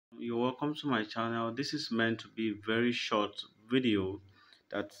you're welcome to my channel. This is meant to be a very short video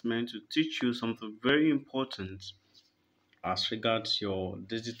that's meant to teach you something very important as regards your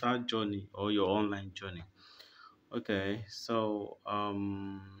digital journey or your online journey. Okay, so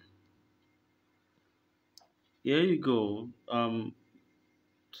here you go.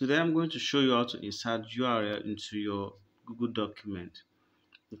 Today I'm going to show you how to insert URL into your Google document.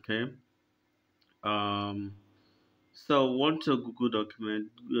 Okay. Um, so what's a Google document?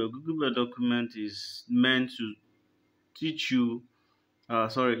 A Google document is meant to teach you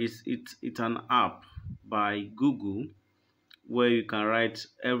sorry, it's an app by Google where you can write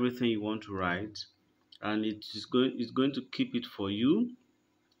everything you want to write, and it's going to keep it for you.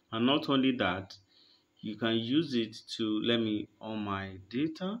 And not only that, you can use it to let me on my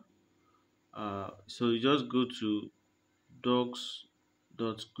data. So you just go to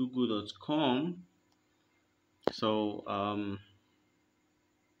docs.google.com. So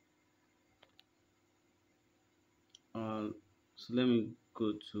uh, so let me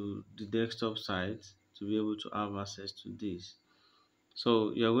go to the desktop site to be able to have access to this.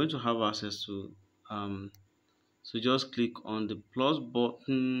 So you're going to have access to so just click on the plus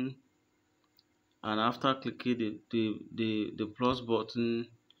button, and after clicking the plus button,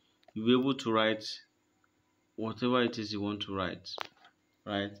 you'll be able to write whatever it is you want to write,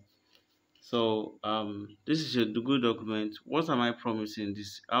 right? So this is your Google document. What am I promising?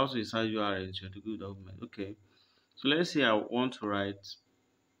 This how to insert URL into your Google document. Okay, so let's say I want to write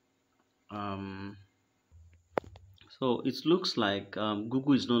um so it looks like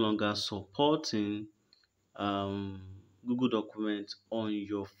Google is no longer supporting um, Google Documents on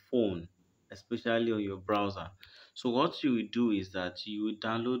your phone, especially on your browser. So what you will do is that you will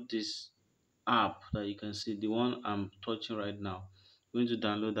download this app that you can see, the one I'm touching right now. You're going to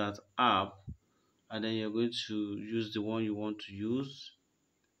download that app, and then you're going to use the one you want to use.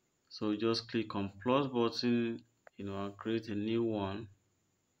 So just click on plus button, and create a new one.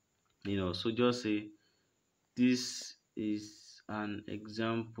 So just say this is an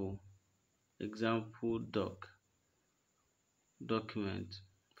example document,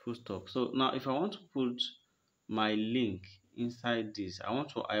 full stop. So now if I want to put my link inside this, I want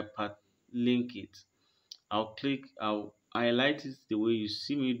to hyperlink it. I'll highlight it the way you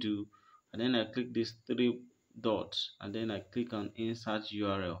see me do, and then I click these three dots, and then I click on insert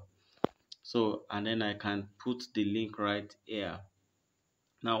URL. So and then I can put the link right here.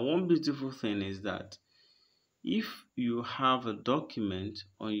 Now one beautiful thing is that if you have a document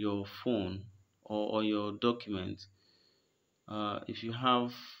on your phone or on your document, if you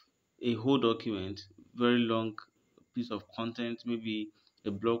have a whole document, very long piece of content, maybe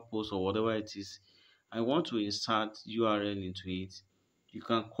a blog post or whatever it is, I want to insert URL into it, you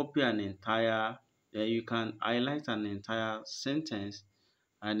can copy an entire, you can highlight an entire sentence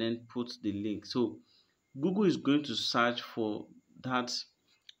and then put the link. So Google is going to search for that.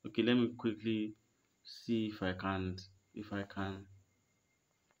 Okay, let me quickly see if I can.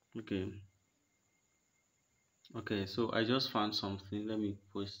 Okay. Okay, so I just found something. Let me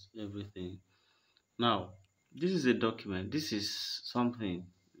post everything. Now, this is a document. This is something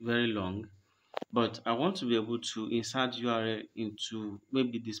very long, but I want to be able to insert URL into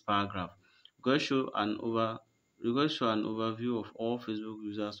maybe this paragraph. We're going to show an overview of all Facebook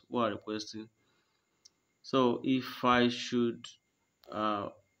users who are requesting. So if I should uh,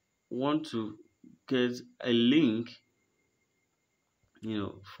 want to get a link,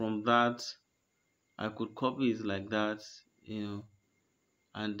 from that, I could copy it like that,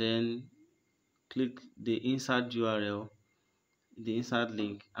 and then click the insert URL, the insert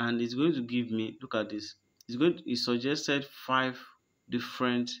link, and it's going to give me, look at this, it suggested 5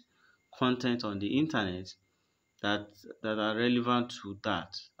 different content on the internet that are relevant to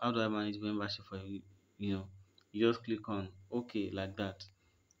that. How do I manage membership for you? You just click on okay like that,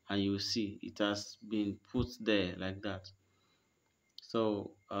 and you will see it has been put there like that.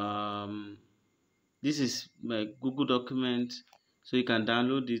 So this is my Google document, so you can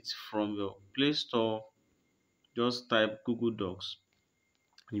download it from your Play Store. Just type Google Docs,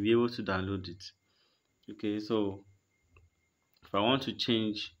 you'll be able to download it. Okay, so if I want to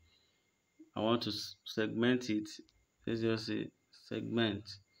change, I want to segment it. Let's just say segment,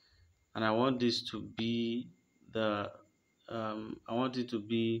 and I want this to be the I want it to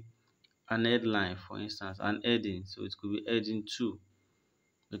be an headline, for instance, an heading. So it could be heading 2.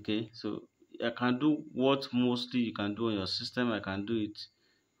 Okay, so I can do what mostly you can do on your system. I can do it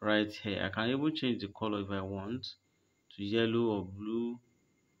right here. I can even change the color if I want to yellow or blue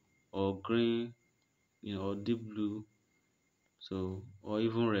or green, or deep blue, so or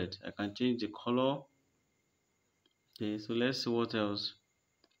even red. I can change the color. Okay, so let's see what else.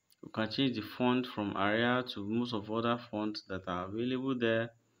 You can change the font from Arial to most of other fonts that are available there.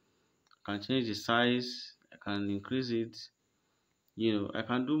 I can change the size, I can increase it, I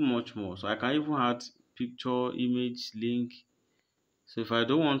can do much more. So I can even add picture, image, link. So if I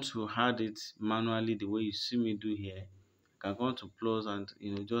don't want to add it manually the way you see me do here, I can go to plus and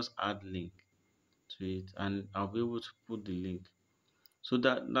just add link to it, and I'll be able to put the link. So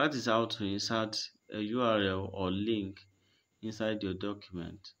that is how to insert a URL or link inside your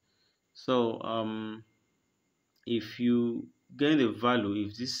document. So if you gain the value,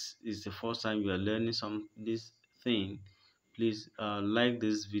 if this is the first time you are learning this thing, please like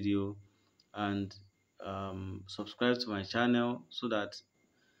this video and subscribe to my channel, so that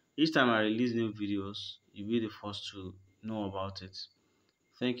each time I release new videos, you'll be the first to know about it.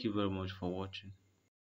 Thank you very much for watching.